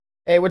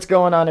Hey, what's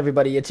going on,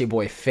 everybody? It's your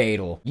boy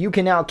Fatal. You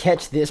can now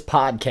catch this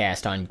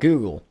podcast on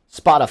Google,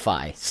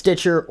 Spotify,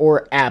 Stitcher,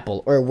 or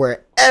Apple, or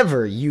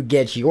wherever you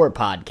get your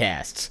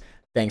podcasts.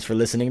 Thanks for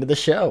listening to the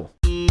show.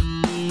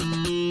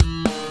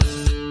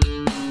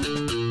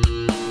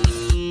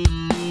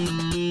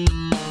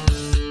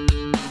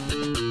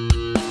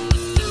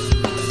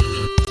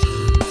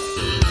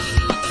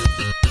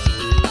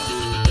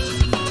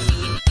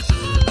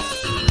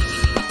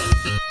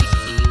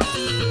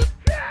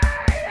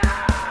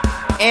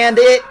 And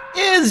it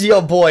is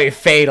your boy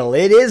Fatal.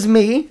 It is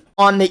me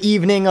on the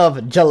evening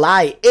of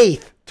July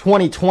 8th,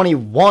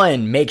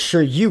 2021. Make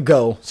sure you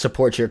go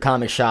support your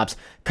comic shops.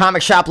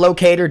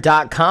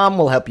 ComicShopLocator.com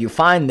will help you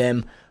find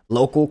them.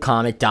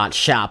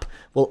 LocalComic.shop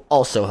will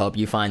also help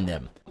you find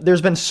them.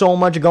 There's been so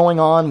much going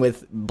on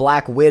with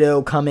Black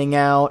Widow coming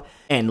out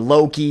and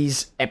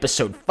Loki's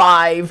episode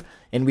 5.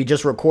 And we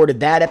just recorded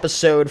that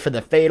episode for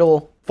the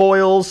Fatal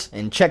Foils,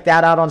 and check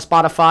that out on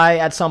Spotify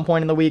at some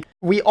point in the week.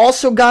 We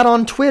also got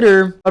on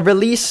Twitter a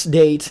release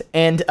date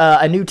and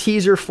a new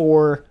teaser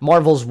for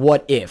Marvel's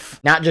What If.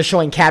 Not just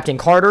showing Captain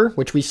Carter,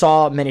 which we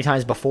saw many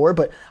times before,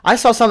 but I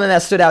saw something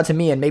that stood out to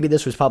me, and maybe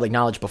this was public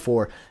knowledge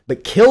before,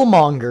 but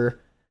Killmonger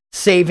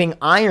saving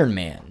Iron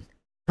Man,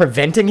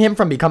 preventing him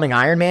from becoming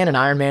Iron Man in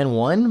Iron Man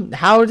 1?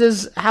 How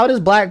does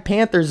Black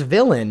Panther's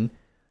villain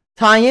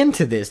tie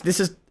into this?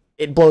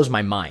 It blows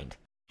my mind.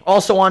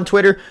 Also on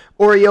Twitter,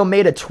 Oreo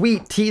made a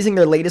tweet teasing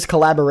their latest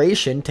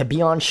collaboration to be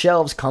on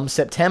shelves come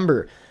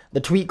September. The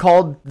tweet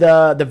called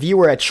the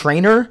viewer a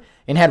trainer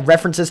and had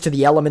references to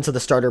the elements of the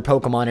starter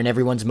Pokemon and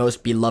everyone's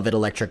most beloved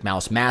Electric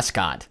Mouse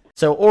mascot.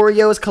 So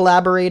Oreo is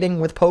collaborating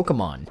with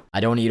Pokemon. I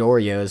don't eat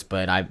Oreos,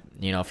 but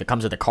if it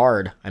comes with a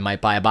card, I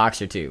might buy a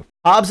box or two.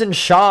 Hobbs and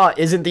Shaw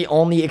isn't the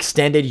only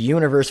extended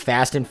universe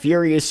Fast and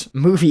Furious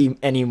movie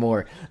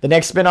anymore. The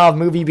next spin-off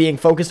movie being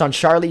focused on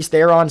Charlize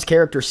Theron's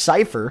character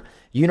Cypher,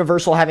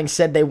 Universal having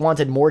said they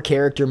wanted more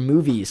character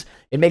movies.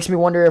 It makes me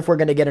wonder if we're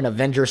going to get an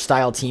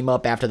Avengers-style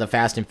team-up after the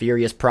Fast and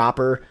Furious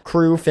proper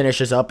crew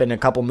finishes up in a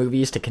couple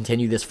movies to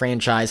continue this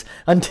franchise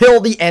until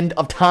the end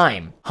of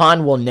time.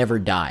 Han will never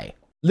die.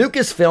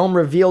 Lucasfilm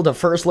revealed a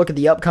first look at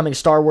the upcoming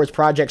Star Wars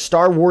project,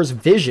 Star Wars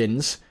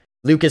Visions.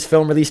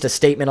 Lucasfilm released a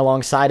statement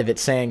alongside of it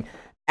saying,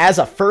 as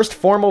a first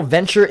formal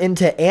venture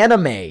into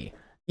anime,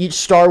 each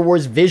Star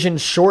Wars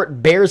Visions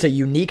short bears a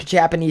unique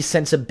Japanese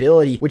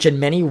sensibility, which in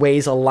many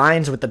ways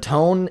aligns with the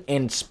tone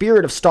and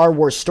spirit of Star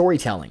Wars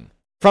storytelling.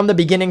 From the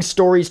beginning,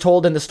 stories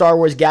told in the Star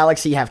Wars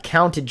galaxy have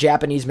counted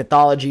Japanese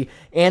mythology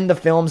and the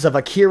films of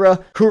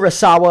Akira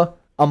Kurosawa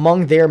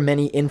among their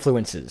many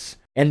influences.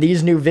 And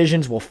these new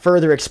visions will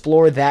further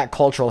explore that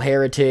cultural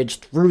heritage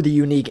through the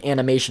unique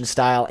animation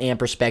style and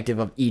perspective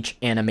of each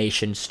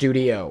animation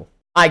studio.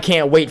 I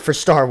can't wait for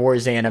Star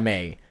Wars anime.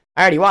 I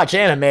already watch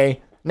anime.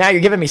 Now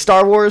you're giving me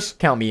Star Wars?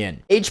 Count me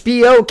in.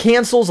 HBO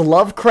cancels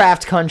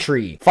Lovecraft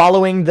Country.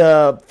 Following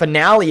the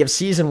finale of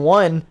Season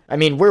 1,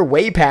 we're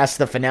way past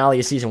the finale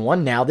of Season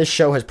 1 now. This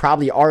show has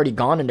probably already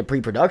gone into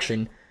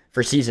pre-production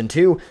for Season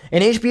 2,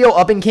 and HBO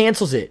up and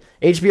cancels it.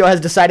 HBO has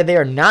decided they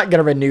are not going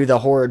to renew the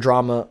horror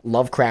drama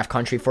Lovecraft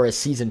Country for a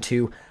Season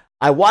 2.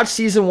 I watched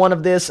Season 1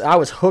 of this. I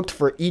was hooked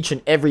for each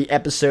and every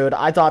episode.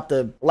 I thought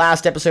the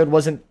last episode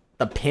wasn't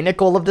the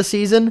pinnacle of the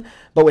season,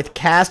 but with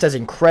cast as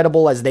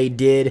incredible as they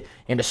did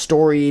and a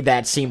story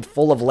that seemed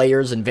full of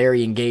layers and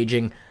very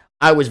engaging,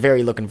 I was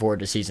very looking forward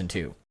to Season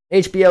 2.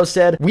 HBO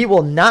said, we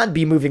will not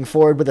be moving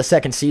forward with a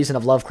second season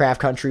of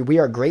Lovecraft Country. We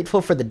are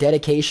grateful for the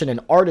dedication and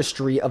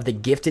artistry of the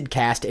gifted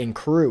cast and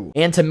crew.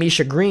 And to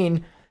Misha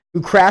Green,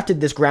 who crafted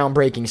this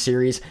groundbreaking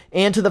series,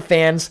 and to the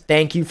fans,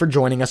 thank you for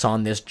joining us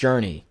on this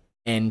journey.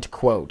 End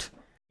quote.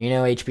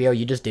 HBO,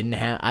 you just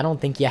I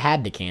don't think you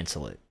had to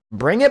cancel it.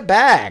 Bring it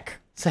back.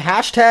 It's a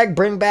hashtag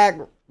bring back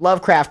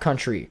Lovecraft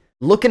Country.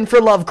 Looking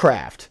for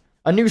Lovecraft.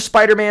 A new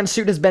Spider-Man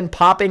suit has been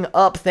popping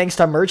up thanks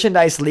to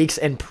merchandise leaks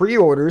and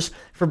pre-orders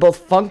for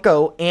both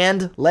Funko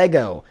and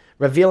Lego.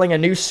 Revealing a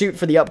new suit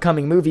for the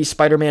upcoming movie,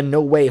 Spider-Man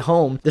No Way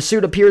Home, the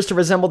suit appears to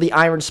resemble the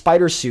Iron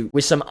Spider suit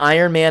with some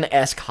Iron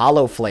Man-esque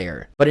hollow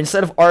flare. But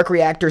instead of arc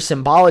reactor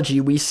symbology,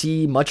 we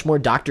see much more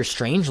Doctor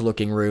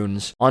Strange-looking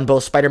runes on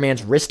both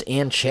Spider-Man's wrist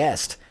and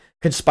chest.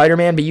 Could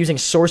Spider-Man be using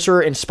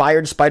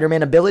sorcerer-inspired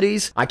Spider-Man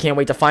abilities? I can't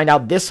wait to find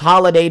out this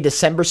holiday,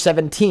 December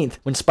 17th,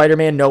 when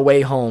Spider-Man No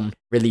Way Home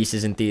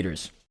releases in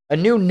theaters. A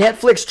new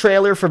Netflix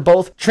trailer for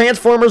both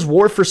Transformers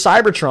War for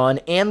Cybertron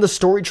and the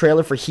story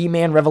trailer for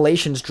He-Man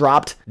Revelations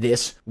dropped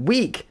this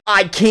week.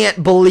 I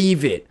can't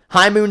believe it.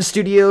 High Moon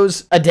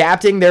Studios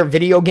adapting their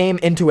video game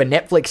into a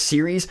Netflix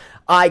series.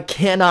 I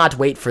cannot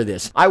wait for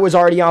this. I was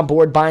already on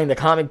board buying the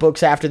comic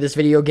books after this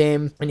video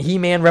game. And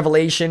He-Man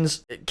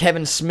Revelations,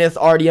 Kevin Smith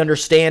already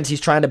understands he's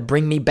trying to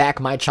bring me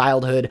back my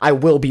childhood. I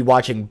will be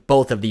watching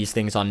both of these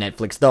things on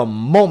Netflix the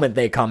moment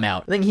they come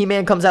out. I think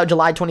He-Man comes out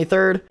July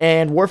 23rd,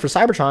 and War for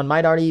Cybertron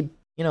might already,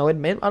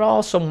 it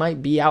also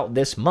might be out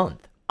this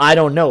month. I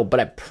don't know, but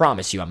I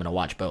promise you I'm going to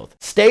watch both.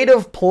 State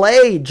of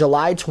Play,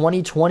 July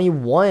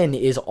 2021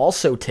 is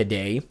also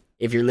today.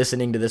 If you're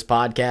listening to this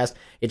podcast,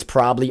 it's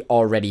probably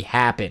already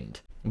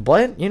happened.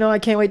 But, I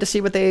can't wait to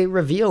see what they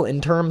reveal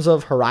in terms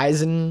of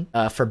Horizon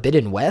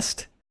Forbidden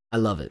West. I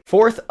love it.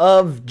 4th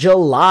of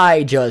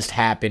July just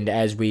happened,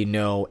 as we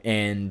know,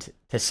 and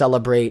to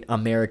celebrate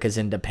America's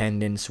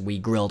independence, we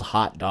grilled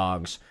hot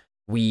dogs,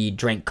 we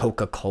drank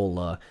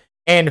Coca-Cola,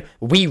 and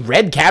we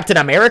read Captain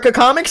America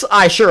comics?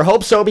 I sure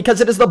hope so, because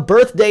it is the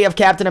birthday of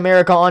Captain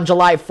America on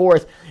July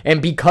 4th,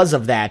 and because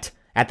of that,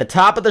 at the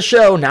top of the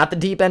show, not the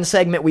deep end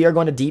segment, we are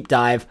going to deep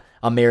dive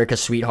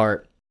America's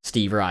sweetheart,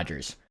 Steve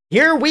Rogers.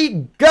 Here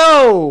we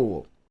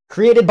go!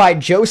 Created by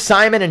Joe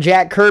Simon and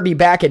Jack Kirby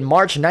back in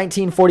March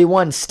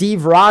 1941,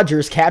 Steve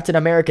Rogers' Captain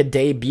America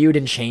debuted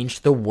and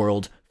changed the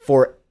world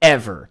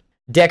forever.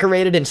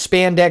 Decorated in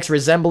spandex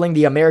resembling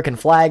the American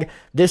flag,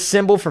 this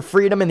symbol for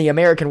freedom in the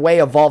American way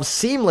evolved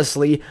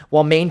seamlessly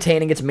while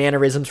maintaining its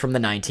mannerisms from the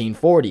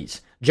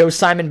 1940s. Joe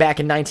Simon back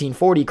in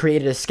 1940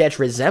 created a sketch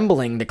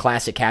resembling the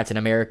classic Captain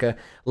America,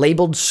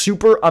 labeled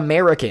Super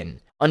American,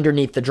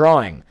 underneath the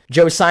drawing.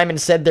 Joe Simon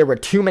said there were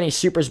too many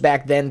supers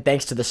back then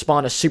thanks to the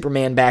spawn of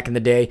Superman back in the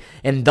day,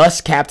 and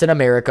thus Captain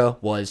America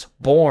was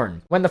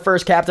born. When the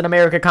first Captain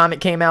America comic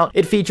came out,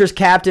 it features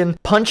Captain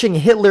punching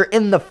Hitler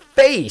in the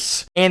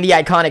face, and the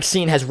iconic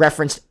scene has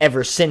referenced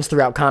ever since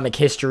throughout comic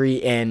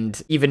history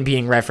and even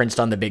being referenced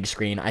on the big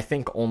screen, I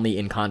think only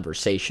in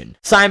conversation.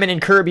 Simon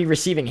and Kirby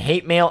receiving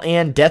hate mail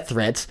and death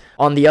threats,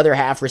 on the other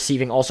half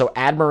receiving also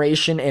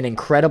admiration and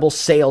incredible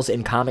sales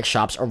in comic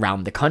shops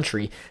around the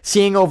country,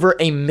 seeing over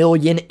 1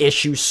 million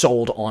issues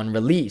sold on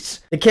release.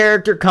 The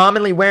character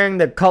commonly wearing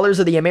the colors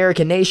of the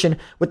American nation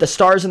with the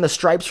stars and the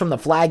stripes from the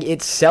flag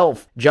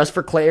itself. Just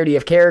for clarity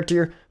of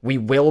character, we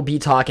will be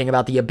talking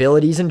about the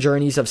abilities and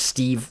journeys of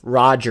Steve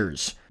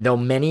Rogers. Though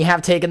many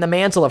have taken the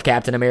mantle of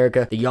Captain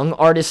America, the young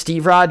artist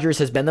Steve Rogers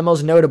has been the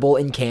most notable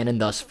in canon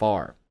thus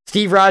far.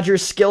 Steve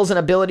Rogers' skills and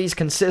abilities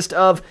consist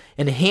of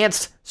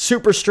enhanced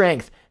super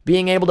strength,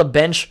 being able to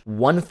bench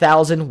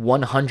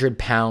 1,100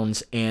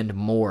 pounds and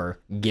more,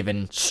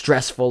 given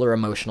stressful or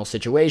emotional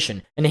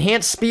situation.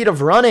 Enhanced speed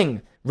of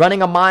running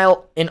a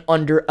mile in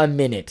under a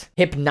minute.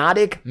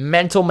 Hypnotic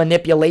mental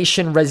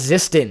manipulation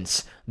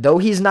resistance. Though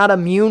he's not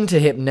immune to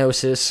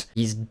hypnosis,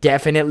 he's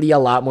definitely a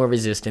lot more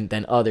resistant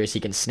than others.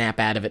 He can snap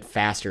out of it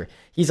faster.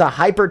 He's a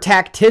hyper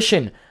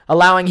tactician,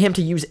 allowing him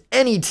to use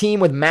any team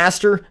with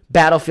master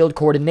battlefield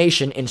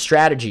coordination and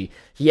strategy.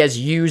 He has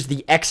used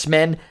the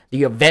X-Men,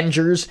 the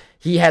Avengers.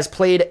 He has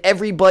played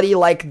everybody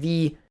like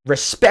the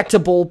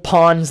respectable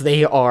pawns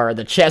they are,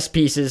 the chess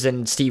pieces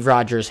in Steve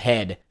Rogers'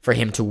 head, for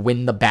him to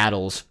win the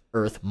battles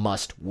Earth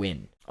must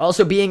win.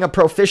 Also being a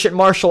proficient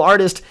martial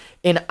artist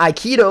in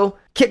Aikido,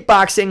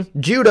 kickboxing,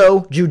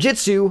 judo,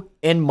 jiu-jitsu,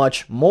 and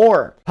much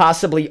more.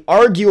 Possibly,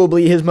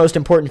 arguably, his most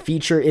important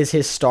feature is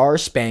his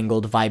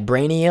star-spangled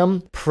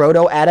vibranium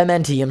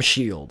proto-adamantium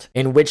shield,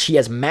 in which he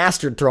has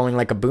mastered throwing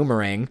like a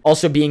boomerang,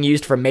 also being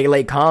used for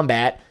melee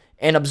combat,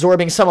 and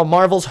absorbing some of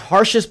Marvel's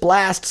harshest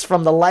blasts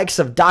from the likes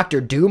of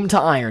Doctor Doom to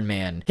Iron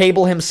Man.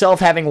 Cable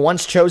himself having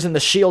once chosen the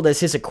shield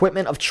as his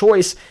equipment of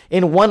choice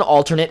in one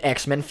alternate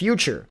X-Men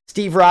future.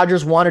 Steve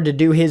Rogers wanted to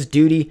do his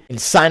duty and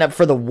sign up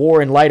for the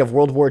war in light of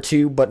World War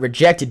II, but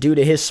rejected due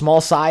to his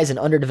small size and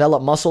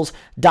underdeveloped muscles.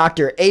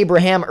 Dr.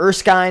 Abraham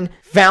Erskine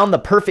found the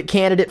perfect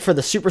candidate for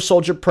the Super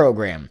Soldier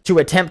program to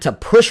attempt to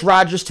push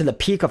Rogers to the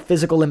peak of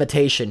physical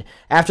limitation.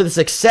 After the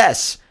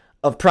success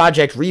of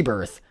Project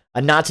Rebirth,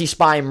 a Nazi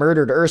spy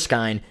murdered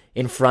Erskine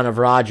in front of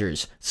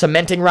Rogers,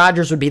 cementing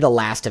Rogers would be the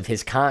last of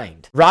his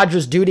kind.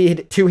 Rogers' duty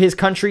to his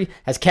country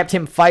has kept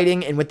him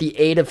fighting, and with the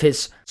aid of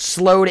his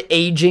slowed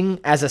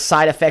aging as a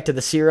side effect of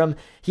the serum,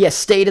 he has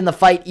stayed in the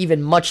fight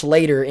even much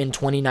later in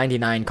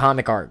 2099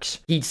 comic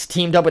arcs. He's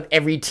teamed up with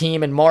every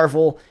team in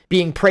Marvel,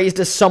 being praised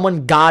as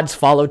someone gods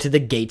follow to the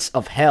gates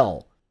of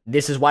hell.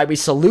 This is why we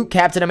salute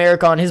Captain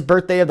America on his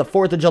birthday of the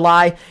 4th of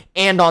July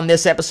and on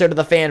this episode of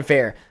the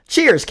Fanfare.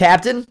 Cheers,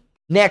 Captain!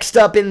 Next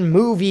up in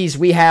movies,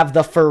 we have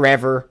The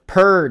Forever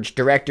Purge.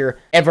 Director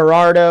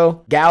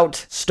Everardo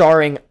Gout,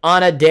 starring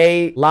Ana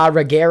de la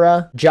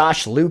Reguera,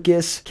 Josh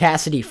Lucas,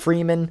 Cassidy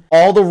Freeman.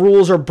 All the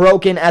rules are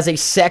broken as a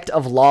sect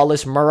of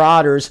lawless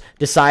marauders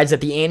decides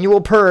that the annual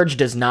purge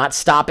does not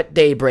stop at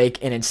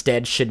daybreak and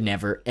instead should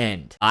never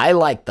end. I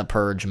like the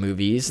Purge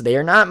movies. They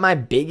are not my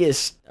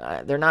biggest...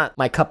 they're not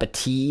my cup of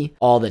tea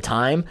all the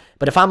time,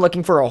 but if I'm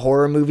looking for a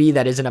horror movie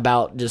that isn't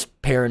about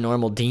just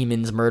paranormal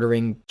demons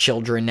murdering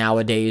children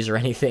nowadays or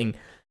anything,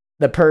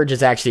 The Purge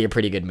is actually a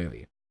pretty good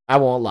movie. I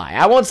won't lie.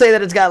 I won't say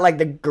that it's got like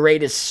the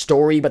greatest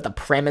story, but the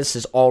premise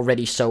is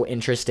already so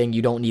interesting.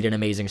 You don't need an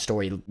amazing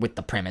story with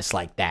the premise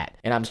like that.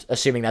 And I'm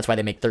assuming that's why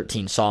they make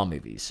 13 Saw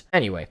movies.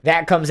 Anyway,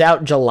 that comes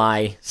out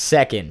July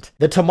 2nd.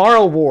 The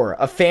Tomorrow War.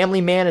 A family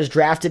man is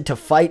drafted to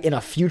fight in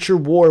a future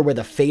war where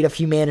the fate of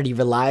humanity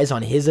relies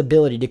on his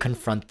ability to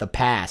confront the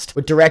past.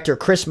 With director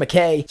Chris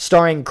McKay,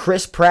 starring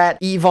Chris Pratt,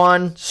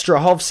 Yvonne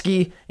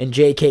Strahovski, and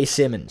J.K.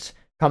 Simmons.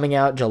 coming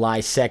out July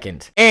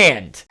 2nd.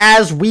 And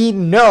as we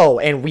know,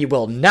 and we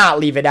will not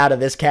leave it out of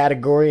this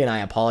category, and I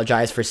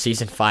apologize for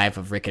season 5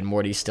 of Rick and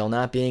Morty still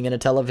not being in a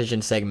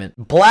television segment,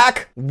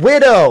 Black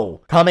Widow,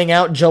 coming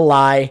out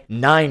July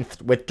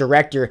 9th with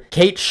director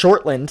Kate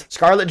Shortland.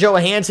 Scarlett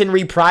Johansson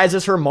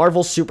reprises her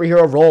Marvel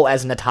superhero role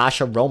as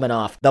Natasha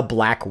Romanoff, the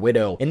Black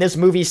Widow. In this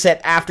movie set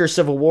after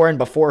Civil War and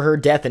before her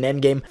death in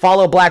Endgame,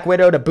 follow Black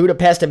Widow to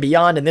Budapest and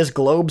beyond in this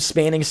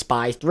globe-spanning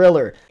spy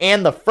thriller,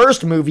 and the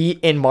first movie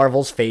in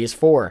Marvel's Phase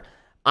 4.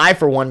 I,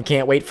 for one,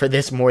 can't wait for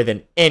this more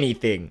than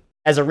anything,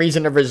 as a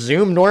reason to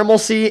resume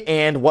normalcy,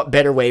 and what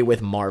better way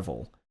with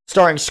Marvel.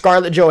 Starring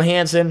Scarlett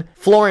Johansson,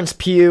 Florence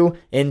Pugh,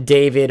 and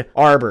David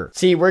Harbour.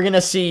 See, we're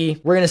gonna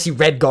see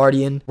Red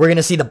Guardian. We're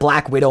gonna see the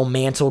Black Widow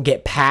mantle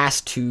get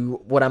passed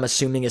to what I'm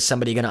assuming is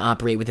somebody gonna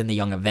operate within the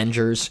Young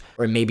Avengers,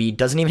 or maybe it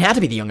doesn't even have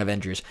to be the Young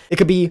Avengers. It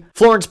could be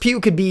Florence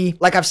Pugh could be,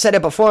 like I've said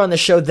it before on the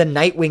show, the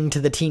Nightwing to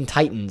the Teen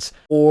Titans,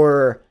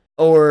 or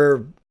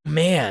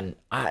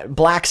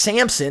Black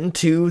Samson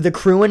to the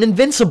crew in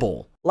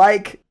Invincible.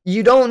 Like,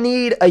 you don't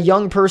need a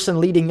young person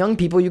leading young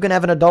people. You can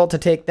have an adult to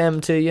take them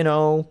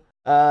to,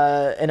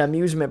 an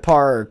amusement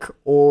park,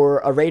 or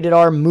a rated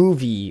R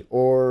movie,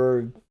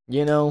 or,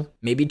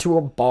 maybe to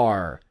a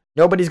bar.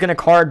 Nobody's gonna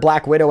card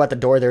Black Widow at the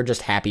door. They're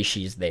just happy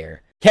she's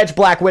there. Catch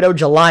Black Widow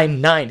July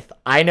 9th.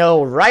 I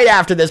know right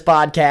after this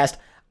podcast,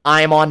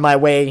 I'm on my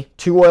way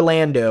to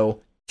Orlando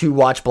to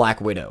watch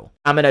Black Widow.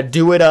 I'm gonna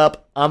do it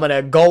up. I'm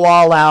gonna go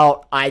all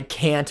out. I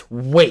can't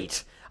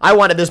wait. I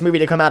wanted this movie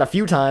to come out a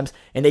few times,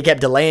 and they kept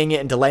delaying it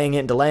and delaying it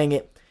and delaying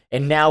it.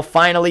 And now,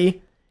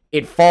 finally,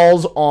 it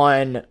falls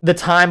on the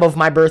time of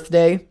my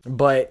birthday,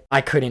 but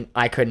I couldn't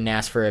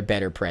ask for a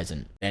better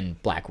present than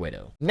Black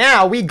Widow.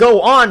 Now we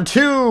go on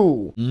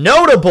to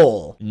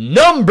notable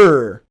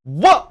number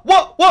ones.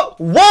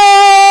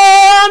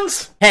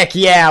 Heck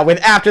yeah, with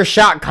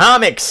Aftershock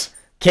Comics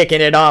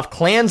kicking it off.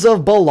 Clans of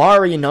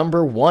Bellari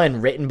number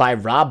 1, written by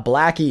Rob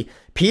Blackie,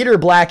 Peter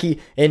Blackie,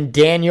 and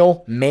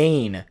Daniel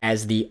Main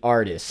as the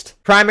artist.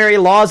 Primary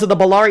laws of the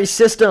Bellari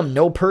system.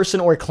 No person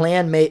or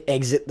clan may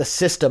exit the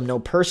system. No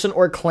person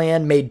or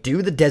clan may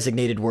do the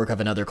designated work of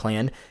another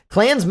clan.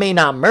 Clans may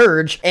not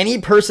merge. Any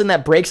person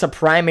that breaks a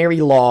primary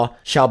law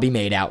shall be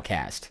made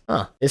outcast.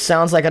 This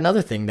sounds like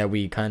another thing that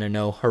we kind of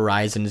know,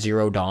 Horizon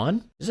Zero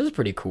Dawn. This is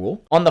pretty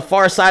cool. On the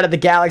far side of the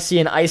galaxy,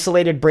 an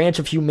isolated branch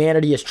of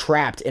humanity is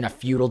trapped in a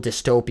feudal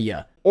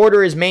dystopia.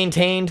 Order is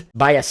maintained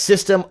by a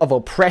system of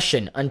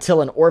oppression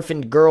until an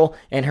orphaned girl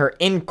and her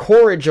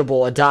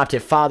incorrigible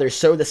adoptive father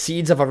sow the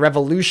seeds of a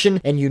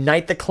revolution and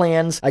unite the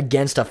clans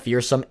against a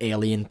fearsome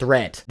alien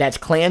threat. That's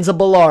Clans of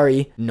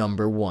Bellari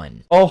number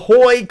 1.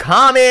 Ahoy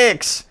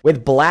Comics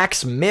with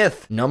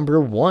Blacksmith number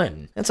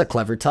 1. That's a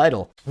clever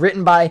title.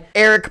 Written by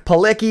Eric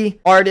Palicki,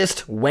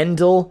 artist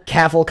Wendell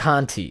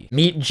Cavalcanti.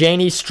 Meet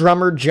Janie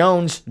Strummer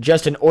Jones,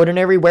 just an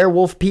ordinary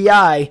werewolf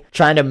PI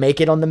trying to make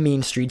it on the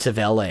mean streets of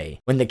LA.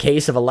 When the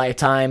case of a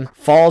lifetime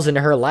falls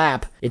into her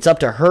lap, it's up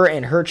to her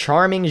and her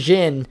charming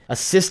Jin,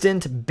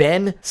 assistant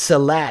Ben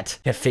Salat,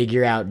 to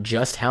figure out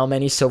just how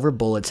many silver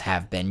bullets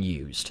have been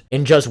used.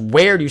 And just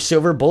where do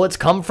silver bullets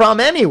come from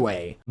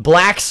anyway?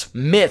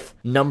 Blacksmith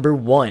number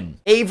 1.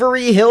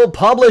 Avery Hill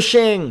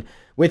Publishing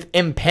with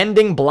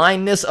Impending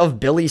Blindness of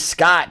Billy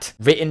Scott,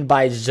 written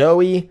by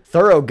Zoe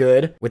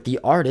Thorogood, with the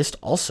artist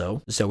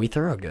also Zoe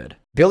Thorogood.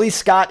 Billy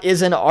Scott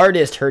is an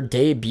artist. Her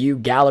debut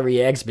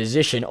gallery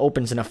exposition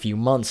opens in a few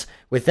months.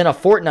 Within a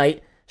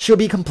fortnight, she'll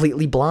be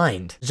completely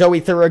blind. Zoe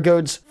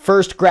Thorogood's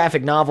first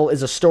graphic novel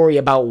is a story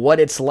about what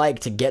it's like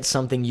to get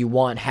something you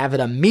want, have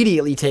it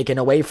immediately taken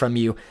away from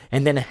you,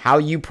 and then how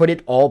you put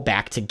it all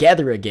back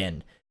together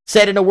again.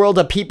 Set in a world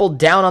of people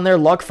down on their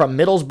luck from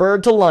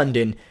Middlesbrough to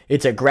London,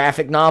 it's a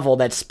graphic novel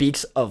that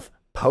speaks of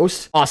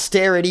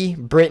post-austerity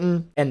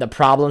Britain and the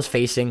problems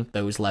facing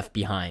those left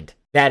behind.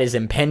 That is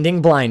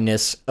Impending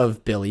Blindness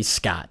of Billy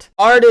Scott.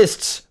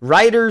 Artists,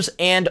 Writers,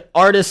 and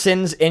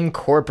Artisans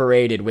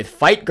Incorporated with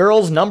Fight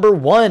Girls number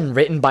 1,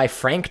 written by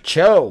Frank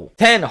Cho.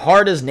 10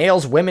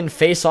 hard-as-nails women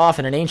face off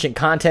in an ancient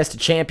contest of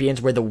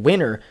champions where the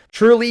winner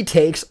truly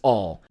takes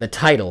all, the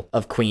title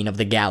of Queen of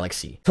the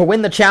Galaxy. To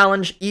win the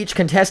challenge, each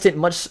contestant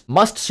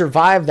must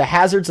survive the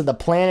hazards of the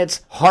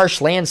planet's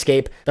harsh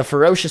landscape, the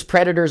ferocious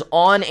predators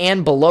on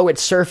and below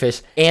its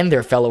surface, and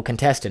their fellow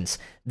contestants.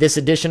 This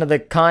edition of the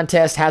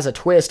contest has a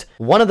twist.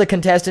 One of the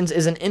contestants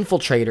is an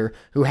infiltrator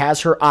who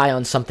has her eye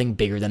on something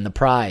bigger than the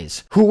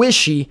prize. Who is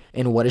she,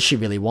 and what does she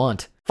really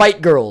want?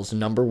 Fight Girls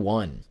number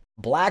 1.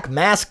 Black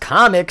Mask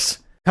Comics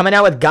coming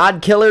out with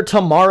Godkiller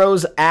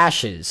Tomorrow's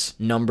Ashes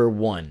number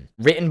 1.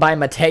 Written by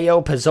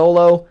Matteo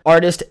Pizzolo,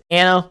 artist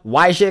Anna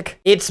Wyzik.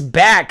 It's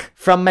back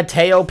from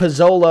Matteo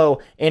Pizzolo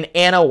and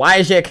Anna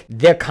Wyzik,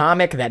 the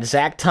comic that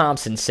Zach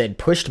Thompson said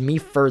pushed me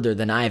further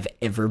than I've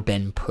ever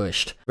been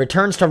pushed.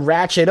 Returns to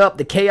ratchet up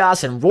the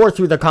chaos and roar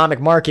through the comic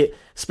market,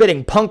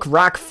 spitting punk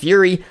rock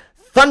fury,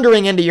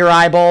 thundering into your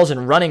eyeballs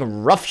and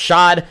running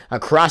roughshod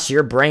across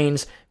your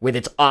brains with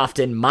its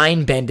often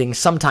mind-bending,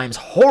 sometimes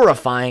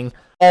horrifying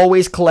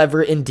always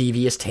clever and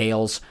devious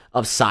tales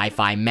of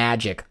sci-fi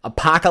magic,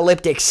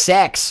 apocalyptic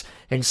sex,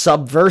 and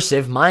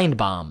subversive mind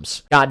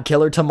bombs.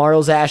 Godkiller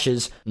Tomorrow's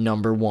Ashes,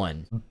 number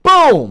 1.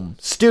 Boom!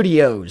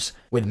 Studios,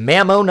 with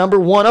Mamo number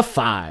 1 of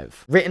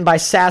 5. Written by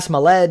Sas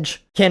Malej.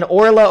 Can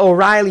Orla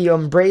O'Reilly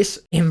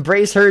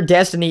embrace her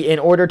destiny in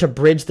order to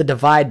bridge the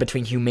divide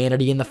between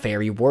humanity and the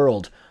fairy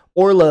world?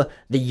 Orla,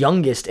 the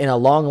youngest in a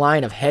long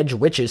line of hedge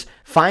witches,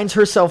 finds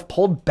herself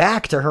pulled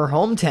back to her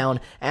hometown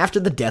after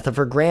the death of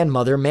her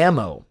grandmother,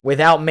 Mamo.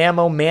 Without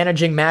Mamo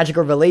managing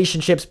magical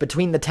relationships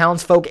between the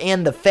townsfolk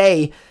and the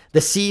Fae,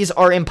 the seas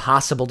are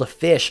impossible to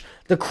fish.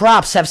 The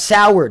crops have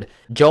soured.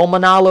 Joe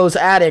Manalo's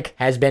attic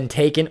has been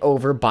taken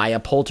over by a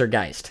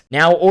poltergeist.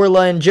 Now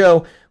Orla and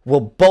Joe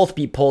will both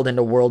be pulled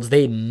into worlds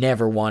they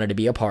never wanted to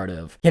be a part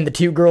of. Can the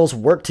two girls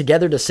work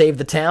together to save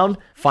the town?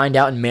 Find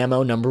out in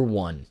Mamo number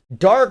 1.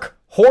 Dark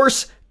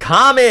Horse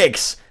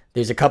Comics.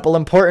 There's a couple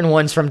important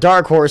ones from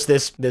Dark Horse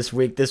this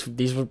week.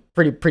 These were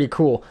pretty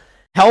cool.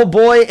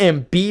 Hellboy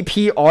and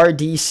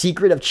BPRD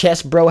Secret of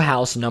Chessbro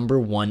House number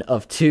 1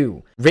 of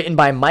 2. Written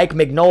by Mike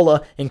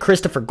Mignola and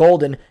Christopher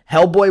Golden,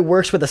 Hellboy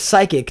works with a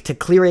psychic to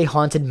clear a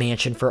haunted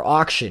mansion for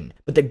auction,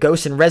 but the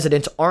ghosts and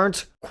residents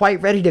aren't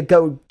quite ready to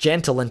go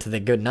gentle into the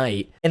good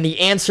night, and the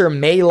answer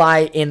may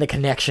lie in the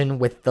connection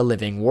with the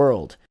living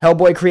world.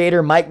 Hellboy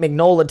creator Mike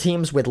Mignola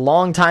teams with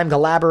longtime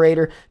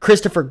collaborator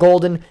Christopher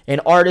Golden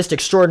and artist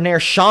extraordinaire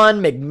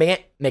Sean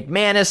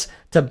McManus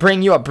to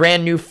bring you a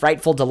brand new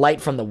frightful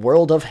delight from the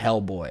world of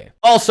Hellboy.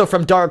 Also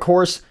from Dark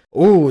Horse,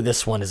 ooh,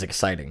 this one is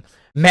exciting.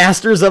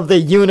 Masters of the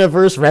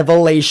Universe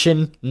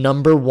Revelation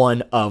number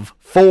 1 of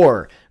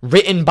 4.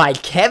 Written by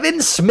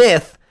Kevin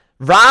Smith,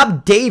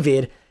 Rob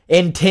David,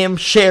 and Tim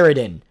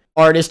Sheridan.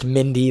 Artist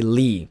Mindy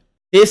Lee.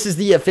 This is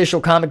the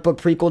official comic book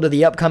prequel to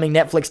the upcoming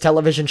Netflix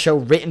television show,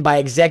 written by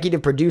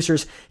executive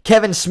producers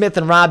Kevin Smith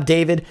and Rob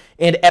David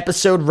and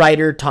episode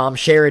writer Tom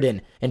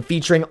Sheridan, and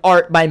featuring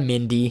art by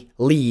Mindy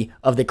Lee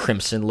of the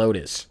Crimson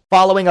Lotus.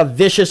 Following a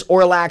vicious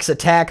Orlax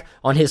attack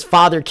on his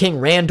father, King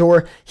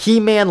Randor,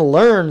 He-Man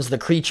learns the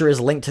creature is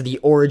linked to the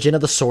origin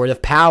of the Sword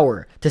of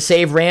Power. To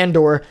save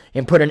Randor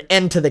and put an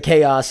end to the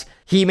chaos,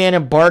 He-Man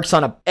embarks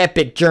on an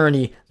epic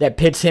journey that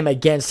pits him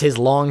against his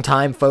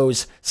longtime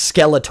foes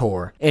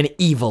Skeletor and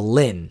Evil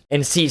Lyn,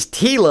 and sees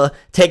Teela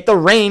take the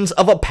reins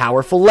of a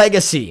powerful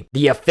legacy,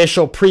 the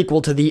official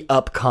prequel to the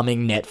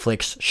upcoming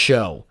Netflix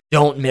show.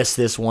 Don't miss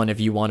this one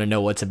if you want to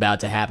know what's about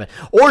to happen,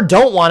 or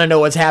don't want to know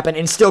what's happened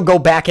and still go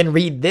back and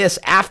read this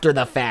after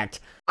the fact.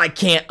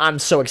 I'm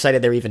so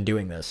excited they're even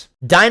doing this.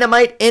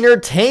 Dynamite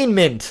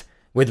Entertainment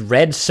with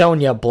Red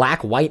Sonja,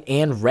 Black, White,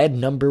 and Red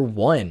number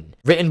 1.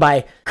 Written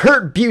by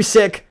Kurt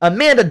Busiek,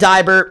 Amanda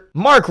Dibert,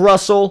 Mark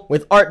Russell,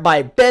 with art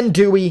by Ben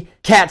Dewey,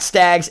 Kat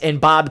Staggs,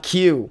 and Bob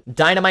Q.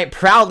 Dynamite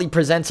proudly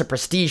presents a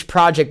prestige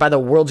project by the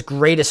world's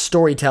greatest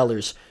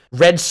storytellers.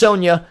 Red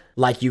Sonja,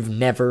 like you've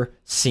never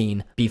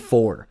seen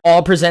before.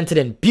 All presented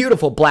in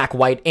beautiful black,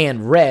 white,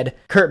 and red.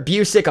 Kurt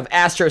Busiek of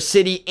Astro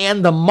City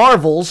and The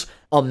Marvels,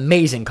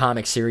 amazing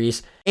comic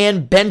series.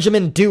 And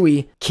Benjamin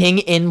Dewey, King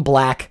in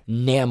Black,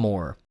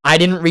 Namor. I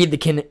didn't read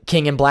the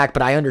King in Black,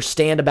 but I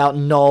understand about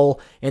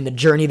Null and the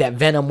journey that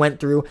Venom went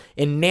through,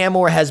 and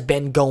Namor has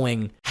been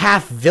going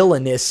half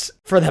villainous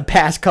for the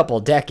past couple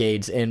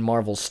decades in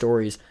Marvel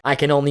stories. I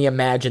can only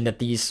imagine that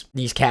these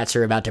cats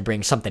are about to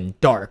bring something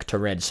dark to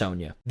Red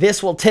Sonja.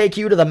 This will take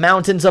you to the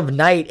Mountains of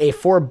Night, a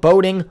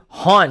foreboding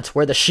haunt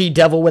where the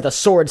she-devil with a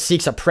sword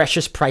seeks a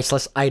precious,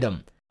 priceless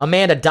item.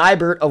 Amanda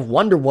Dibert of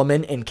Wonder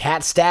Woman and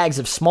Kat Staggs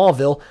of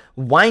Smallville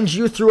winds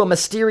you through a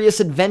mysterious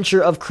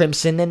adventure of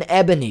Crimson and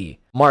Ebony.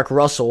 Mark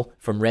Russell,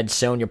 from Red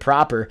Sonja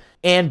proper,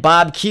 and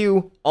Bob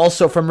Q,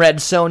 also from Red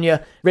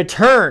Sonja,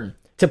 return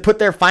to put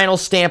their final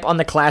stamp on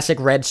the classic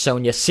Red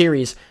Sonja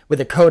series with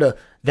a coda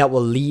that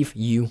will leave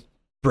you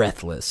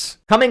breathless.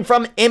 Coming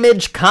from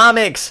Image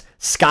Comics,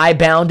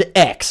 Skybound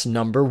X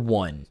number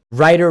 1.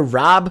 Writer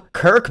Rob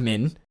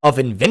Kirkman of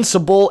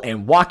Invincible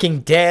and Walking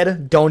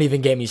Dead. Don't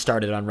even get me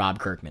started on Rob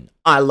Kirkman.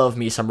 I love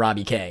me some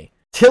Robbie K.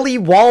 Tilly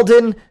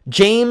Walden,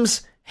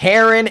 James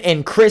Herron,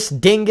 and Chris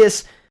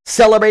Dingus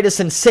celebrate a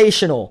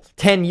sensational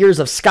 10 years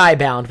of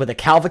Skybound with a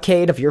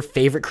cavalcade of your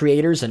favorite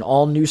creators and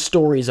all new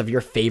stories of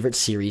your favorite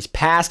series,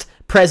 past,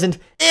 present,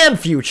 and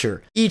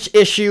future. Each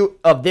issue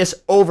of this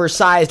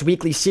oversized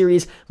weekly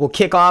series will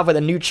kick off with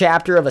a new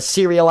chapter of a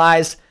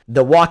serialized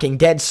The Walking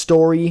Dead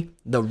story,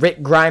 the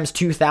Rick Grimes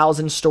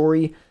 2000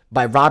 story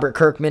by Robert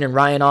Kirkman and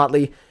Ryan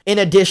Ottley. In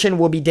addition,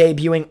 we'll be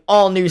debuting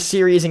all new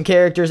series and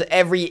characters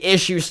every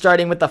issue,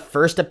 starting with the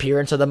first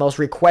appearance of the most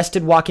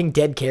requested Walking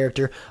Dead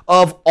character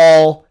of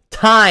all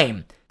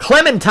time,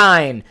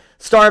 Clementine,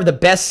 star of the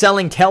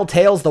best-selling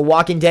Telltale's The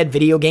Walking Dead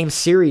video game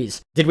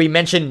series. Did we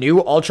mention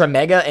new Ultra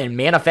Mega and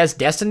Manifest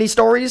Destiny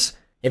stories?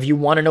 If you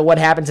want to know what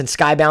happens in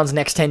Skybound's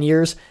next 10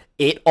 years,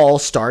 it all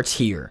starts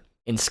here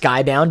in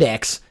Skybound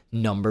X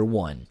number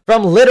 1.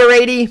 From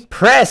Literati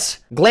Press,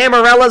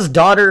 Glamorella's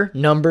Daughter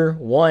number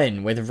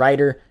 1, with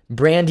writer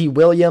Brandy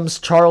Williams,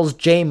 Charles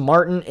J.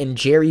 Martin, and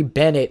Jerry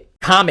Bennett.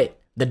 Comet,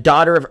 the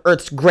daughter of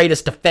Earth's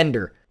greatest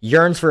defender,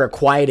 yearns for a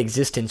quiet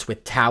existence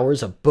with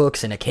towers of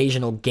books and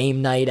occasional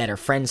game night at her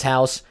friend's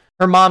house.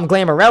 Her mom,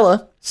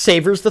 Glamourella,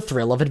 savors the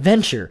thrill of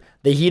adventure,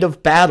 the heat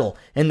of battle,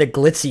 and the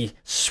glitzy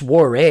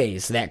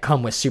soirees that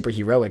come with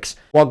superheroics.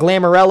 While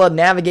Glamourella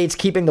navigates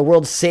keeping the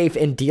world safe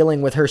and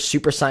dealing with her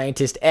super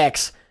scientist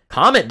ex,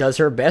 Comet does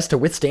her best to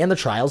withstand the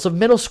trials of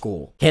middle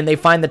school. Can they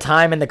find the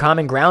time and the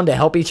common ground to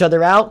help each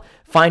other out?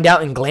 Find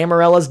out in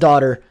Glamourella's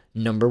Daughter,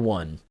 number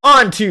 1.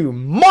 On to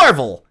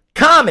Marvel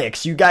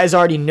Comics! You guys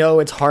already know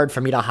it's hard for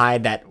me to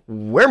hide that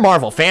we're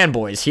Marvel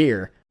fanboys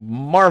here.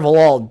 Marvel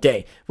all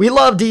day. We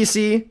love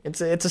DC.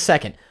 It's a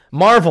second.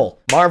 Marvel.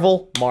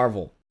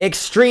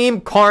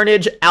 Extreme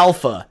Carnage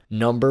Alpha,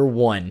 number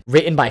 1.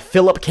 Written by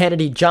Philip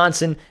Kennedy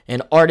Johnson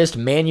and artist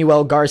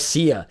Manuel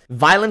Garcia.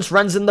 Violence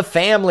runs in the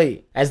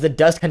family. As the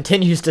dust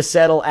continues to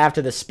settle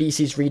after the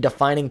species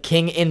redefining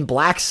King in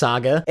Black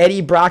saga, Eddie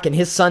Brock and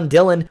his son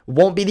Dylan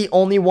won't be the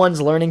only ones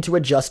learning to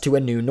adjust to a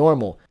new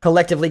normal.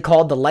 Collectively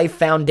called the Life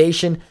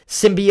Foundation,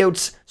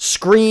 symbiotes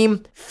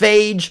Scream,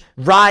 Phage,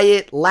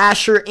 Riot,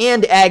 Lasher,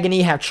 and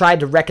Agony have tried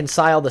to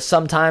reconcile the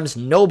sometimes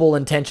noble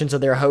intentions of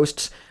their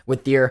hosts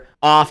with their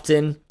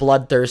often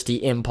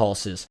bloodthirsty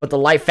impulses. But the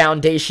Life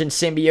Foundation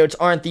symbiotes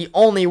aren't the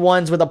only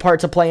ones with a part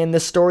to play in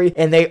this story,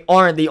 and they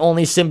aren't the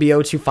only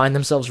symbiotes who find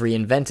themselves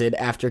reinvented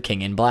after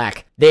King in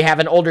Black. They have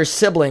an older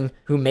sibling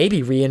who may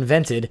be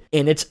reinvented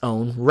in its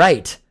own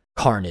right.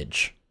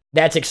 Carnage.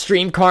 That's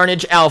Extreme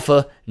Carnage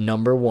Alpha,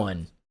 number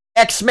 1.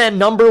 X-Men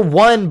number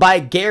 1 by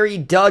Gary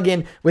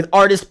Duggan with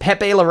artist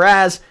Pepe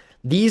Larraz.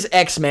 These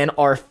X-Men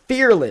are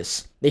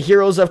fearless. The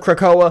heroes of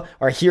Krakoa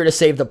are here to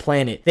save the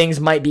planet. Things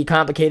might be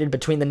complicated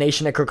between the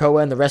nation of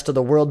Krakoa and the rest of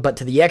the world, but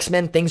to the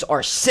X-Men, things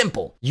are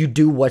simple. You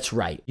do what's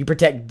right. You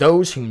protect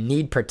those who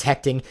need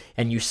protecting,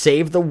 and you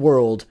save the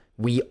world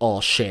we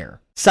all share.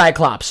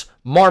 Cyclops,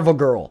 Marvel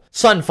Girl,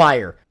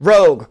 Sunfire,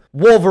 Rogue,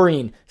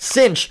 Wolverine,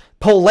 Cinch,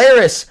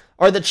 Polaris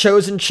are the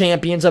chosen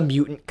champions of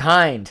mutant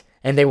kind,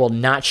 and they will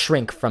not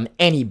shrink from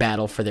any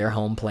battle for their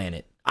home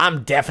planet.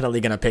 I'm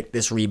definitely going to pick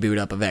this reboot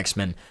up of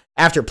X-Men.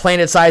 After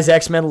Planet-Size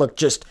X-Men look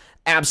just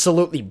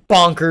absolutely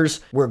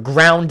bonkers, we're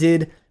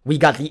grounded. We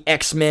got the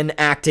X-Men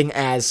acting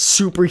as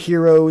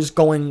superheroes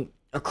going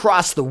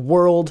across the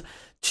world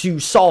to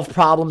solve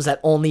problems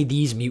that only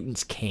these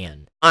mutants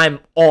can.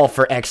 I'm all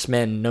for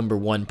X-Men number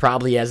 1,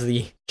 probably as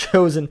the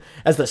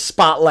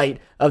spotlight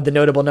of the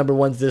notable number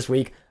 1s this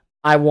week.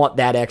 I want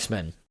that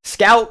X-Men.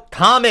 Scout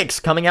Comics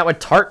coming out with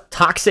Tart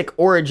Toxic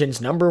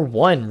Origins number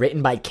 1,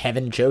 written by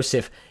Kevin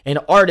Joseph and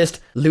artist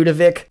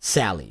Ludovic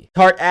Sally.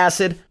 Tart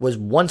Acid was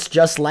once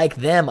just like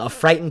them, a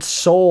frightened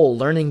soul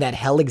learning that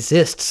hell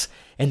exists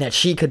and that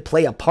she could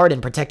play a part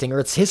in protecting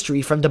Earth's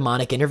history from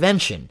demonic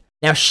intervention.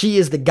 Now she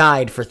is the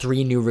guide for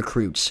 3 new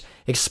recruits,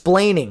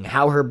 explaining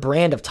how her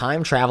brand of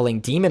time-traveling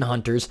demon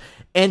hunters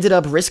ended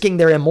up risking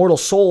their immortal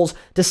souls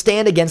to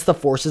stand against the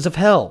forces of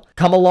hell.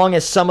 Come along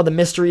as some of the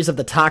mysteries of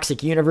the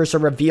toxic universe are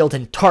revealed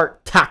in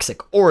Tart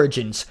Toxic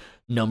Origins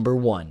number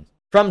 1.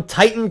 From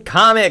Titan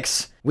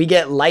Comics, we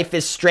get Life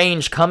is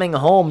Strange Coming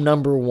Home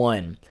number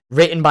 1.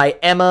 Written by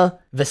Emma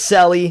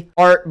Vaselli,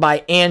 art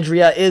by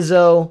Andrea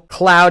Izzo,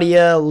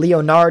 Claudia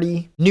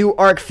Leonardi. New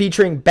arc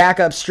featuring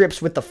backup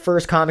strips with the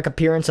first comic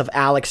appearance of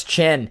Alex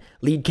Chen,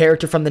 lead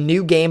character from the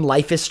new game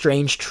Life is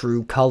Strange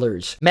True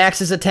Colors.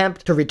 Max's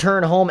attempt to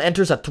return home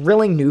enters a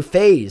thrilling new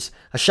phase.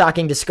 A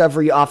shocking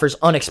discovery offers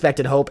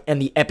unexpected hope,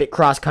 and the epic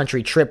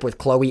cross-country trip with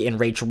Chloe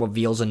and Rachel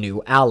reveals a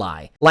new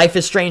ally. Life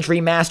is Strange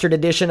Remastered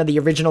Edition of the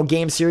original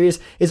game series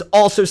is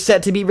also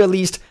set to be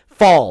released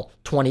fall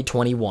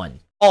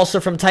 2021.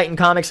 Also from Titan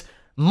Comics,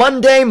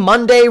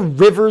 Monday,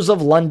 Rivers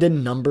of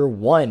London number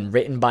 1,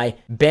 written by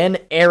Ben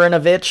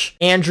Aaronovitch,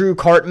 Andrew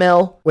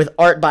Cartmel, with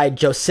art by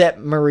Josep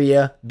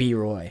Maria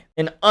Biroy.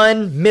 An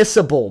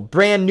unmissable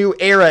brand new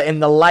era in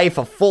the life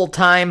of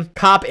full-time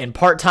cop and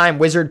part-time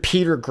wizard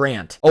Peter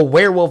Grant. A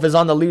werewolf is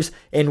on the loose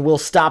and will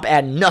stop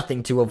at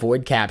nothing to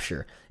avoid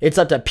capture. It's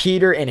up to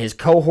Peter and his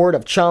cohort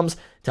of chums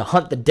to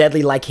hunt the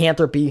deadly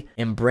lycanthropy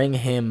and bring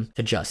him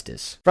to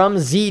justice. From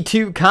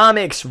Z2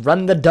 Comics,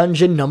 Run the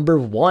Dungeon number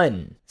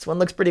 1. This one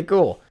looks pretty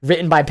cool.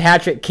 Written by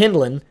Patrick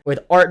Kindlon, with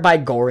art by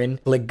Goran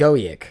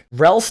Gligojic.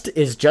 Relst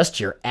is just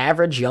your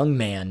average young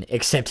man,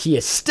 except he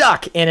is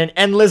stuck in an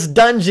endless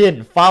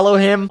dungeon. Follow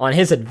him on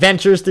his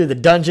adventures through the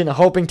dungeon,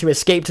 hoping to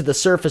escape to the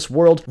surface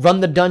world.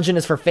 Run the Dungeon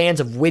is for fans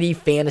of witty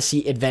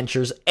fantasy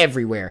adventures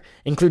everywhere.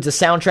 Includes a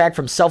soundtrack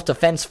from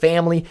Self-Defense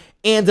Family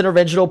and an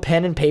original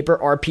pen and paper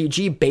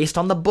RPG based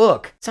on the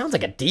book. Sounds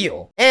like a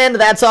deal. And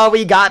that's all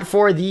we got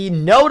for the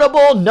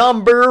notable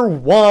number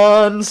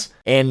 1s.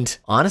 And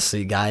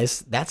honestly,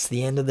 guys, that's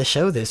the end of the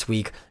show this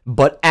week.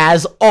 But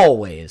as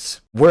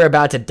always, we're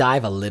about to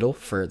dive a little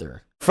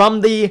further.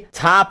 From the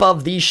top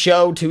of the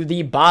show to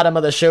the bottom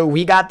of the show,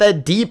 we got the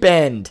deep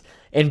end.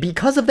 And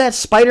because of that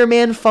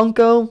Spider-Man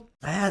Funko,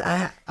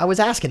 I was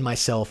asking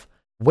myself,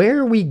 where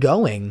are we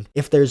going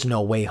if there's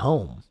no way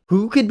home?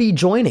 Who could be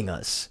joining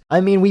us?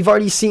 I mean, we've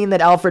already seen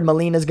that Alfred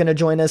Molina is going to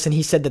join us, and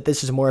he said that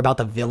this is more about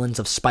the villains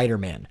of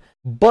Spider-Man.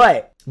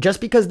 But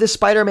just because this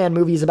Spider-Man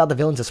movie is about the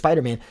villains of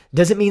Spider-Man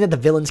doesn't mean that the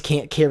villains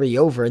can't carry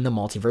over in the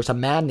Multiverse of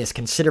Madness,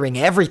 considering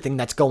everything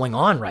that's going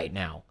on right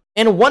now.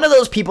 And one of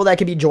those people that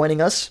could be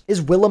joining us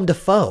is Willem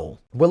Dafoe.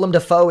 Willem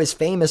Dafoe is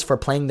famous for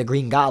playing the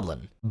Green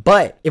Goblin.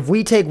 But if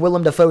we take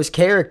Willem Dafoe's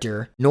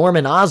character,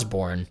 Norman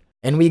Osborn,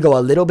 and we go a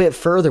little bit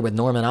further with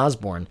Norman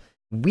Osborn,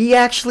 we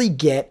actually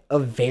get a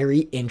very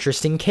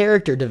interesting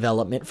character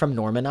development from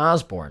Norman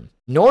Osborn.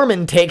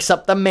 Norman takes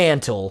up the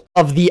mantle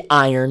of the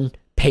Iron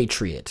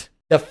Patriot.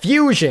 The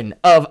fusion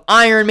of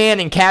Iron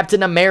Man and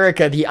Captain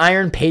America, the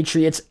Iron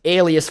Patriot's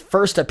alias,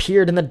 first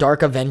appeared in the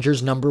Dark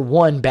Avengers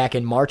 #1 back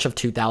in March of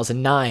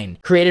 2009,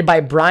 created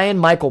by Brian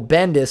Michael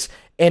Bendis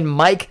and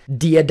Mike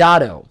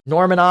Deodato.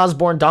 Norman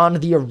Osborn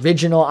donned the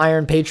original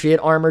Iron Patriot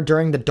armor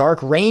during the Dark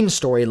Reign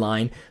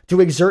storyline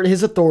to exert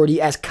his authority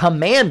as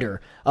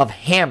commander of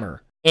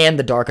Hammer and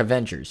the Dark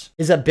Avengers.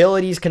 His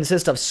abilities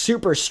consist of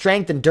super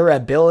strength and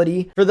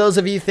durability. For those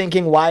of you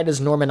thinking, why does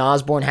Norman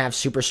Osborn have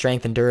super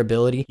strength and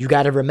durability? You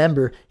gotta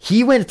remember,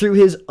 he went through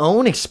his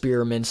own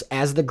experiments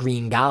as the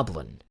Green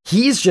Goblin.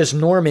 He's just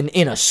Norman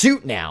in a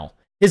suit now.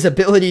 His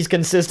abilities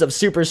consist of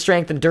super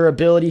strength and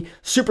durability,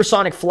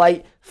 supersonic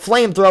flight,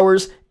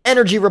 flamethrowers,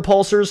 energy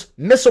repulsors,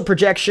 missile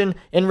projection,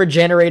 and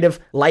regenerative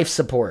life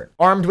support.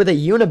 Armed with a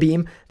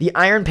unibeam, the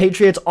Iron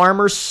Patriot's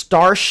armor's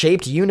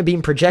star-shaped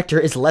unibeam projector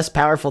is less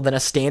powerful than a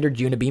standard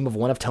unibeam of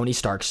one of Tony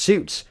Stark's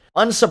suits.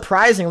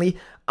 Unsurprisingly,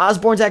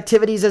 Osborn's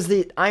activities as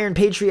the Iron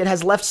Patriot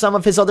has left some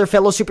of his other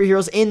fellow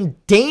superheroes in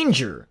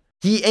danger.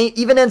 He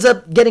even ends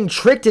up getting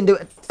tricked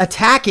into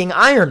attacking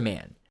Iron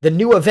Man. The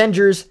new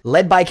Avengers,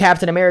 led by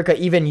Captain America,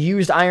 even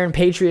used Iron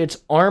Patriot's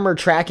armor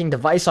tracking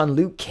device on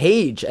Luke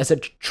Cage as a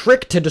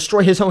trick to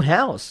destroy his own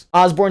house.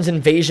 Osborn's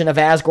invasion of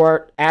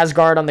Asgard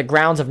on the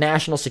grounds of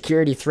national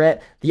security threat.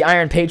 The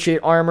Iron Patriot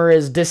armor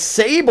is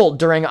disabled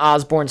during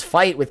Osborn's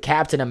fight with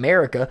Captain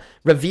America,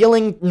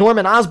 revealing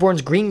Norman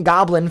Osborn's Green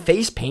Goblin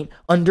face paint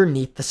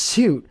underneath the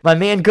suit. My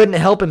man couldn't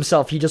help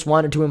himself. He just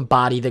wanted to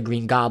embody the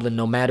Green Goblin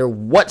no matter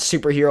what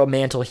superhero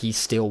mantle he's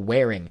still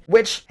wearing,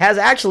 which has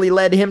actually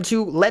led him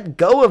to let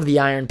go of the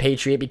Iron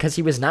Patriot because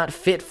he was not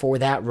fit for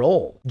that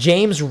role.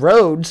 James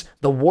Rhodes,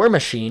 the War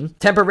Machine,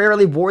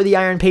 temporarily wore the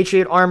Iron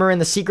Patriot armor in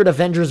the Secret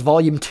Avengers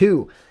Volume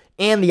 2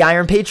 and the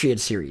Iron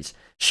Patriot series.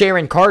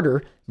 Sharon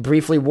Carter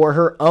briefly wore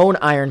her own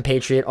Iron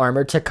Patriot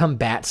armor to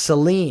combat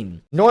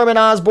Selene. Norman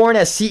Osborn,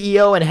 as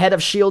CEO and head of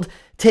S.H.I.E.L.D.,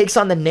 takes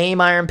on the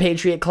name Iron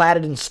Patriot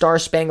cladded in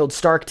star-spangled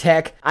Stark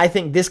tech. I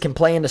think this can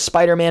play into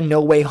Spider-Man No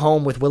Way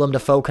Home with Willem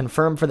Dafoe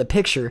confirmed for the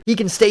picture. He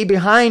can stay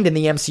behind in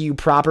the MCU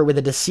proper with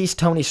a deceased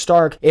Tony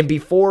Stark, and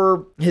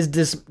before his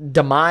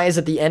demise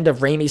at the end of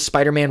Raimi's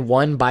Spider-Man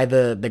 1 by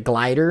the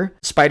glider,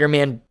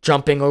 Spider-Man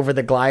jumping over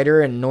the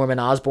glider and Norman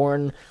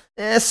Osborn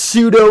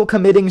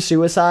pseudo-committing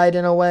suicide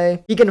in a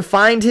way. He can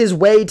find his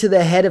way to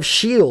the head of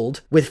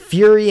S.H.I.E.L.D. with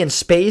Fury and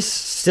Space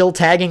still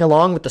tagging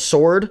along with the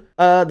Sword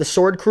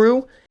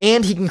crew,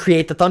 and he can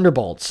create the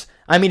Thunderbolts.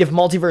 I mean, if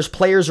multiverse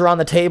players are on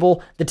the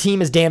table, the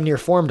team is damn near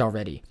formed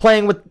already.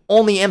 Playing with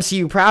only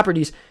MCU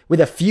properties,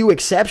 with a few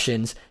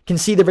exceptions, can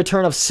see the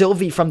return of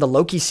Sylvie from the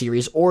Loki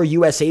series or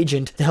US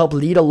Agent to help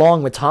lead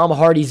along with Tom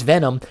Hardy's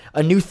Venom,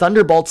 a new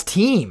Thunderbolts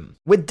team.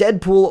 With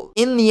Deadpool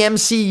in the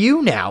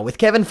MCU now, with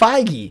Kevin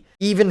Feige.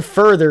 Even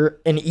further,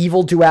 in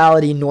evil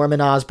duality,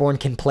 Norman Osborn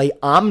can play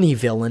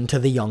omni-villain to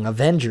the Young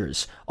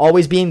Avengers,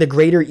 always being the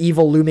greater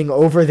evil looming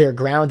over their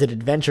grounded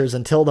adventures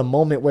until the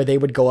moment where they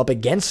would go up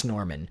against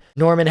Norman.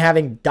 Norman,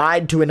 having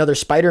died to another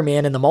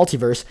Spider-Man in the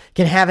multiverse,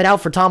 can have it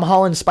out for Tom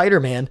Holland's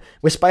Spider-Man,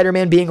 with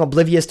Spider-Man being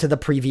oblivious to the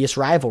previous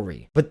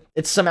rivalry. But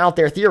it's some out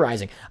there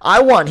theorizing.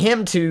 I want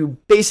him to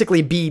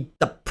basically be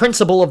the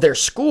principal of their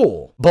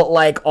school, but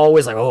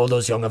always oh,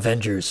 those Young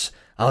Avengers,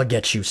 I'll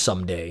get you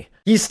someday.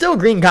 He's still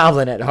Green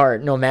Goblin at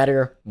heart, no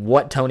matter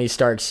what Tony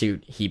Stark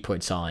suit he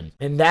puts on.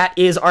 And that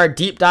is our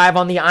deep dive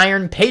on the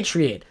Iron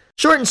Patriot.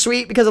 Short and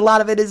sweet because a lot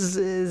of it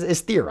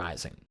is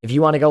theorizing. If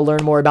you want to go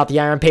learn more about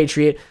the Iron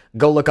Patriot,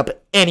 go look up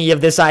any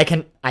of this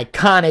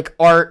iconic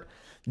art,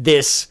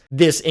 this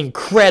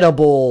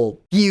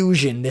incredible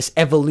fusion, this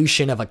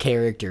evolution of a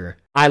character.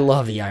 I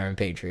love the Iron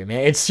Patriot,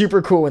 man. It's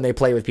super cool when they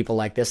play with people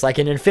like this. Like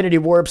in Infinity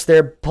Warps,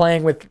 they're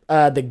playing with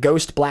the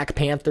Ghost Rider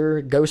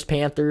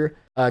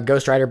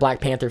Black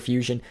Panther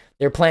fusion.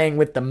 They're playing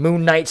with the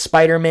Moon Knight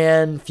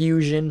Spider-Man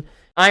fusion.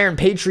 Iron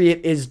Patriot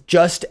is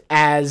just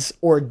as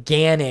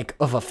organic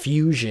of a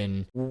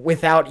fusion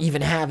without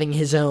even having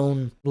his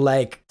own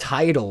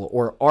title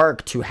or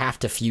arc to have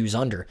to fuse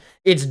under.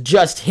 It's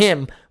just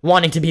him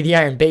wanting to be the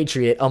Iron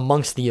Patriot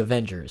amongst the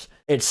Avengers.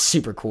 It's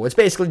super cool. It's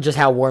basically just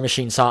how War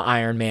Machine saw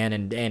Iron Man,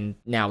 and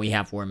now we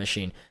have War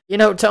Machine. You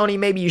know, Tony,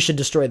 maybe you should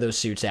destroy those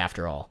suits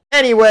after all.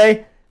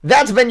 Anyway,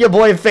 that's been your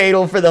boy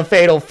Fatal for the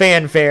Fatal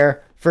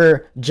Fanfare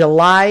for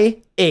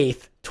July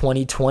 8th,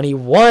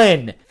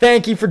 2021.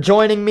 Thank you for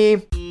joining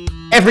me,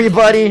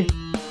 everybody.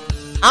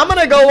 I'm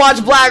gonna go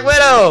watch Black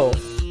Widow.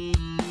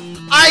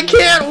 I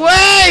can't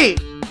wait!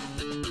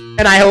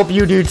 And I hope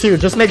you do too.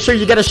 Just make sure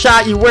you get a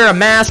shot, you wear a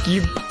mask,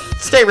 you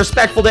stay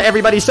respectful to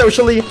everybody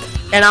socially,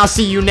 and I'll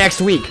see you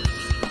next week.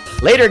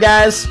 Later,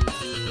 guys.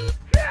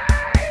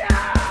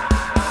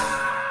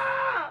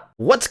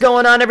 What's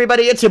going on,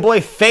 everybody? It's your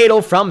boy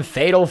Fatal from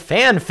Fatal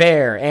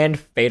Fanfare and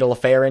Fatal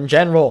Affair in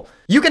general.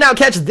 You can now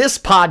catch this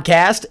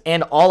podcast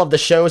and all of the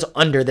shows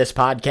under this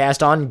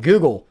podcast on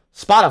Google,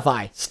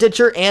 Spotify,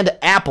 Stitcher, and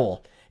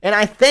Apple. And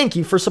I thank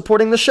you for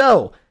supporting the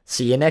show.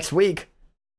 See you next week.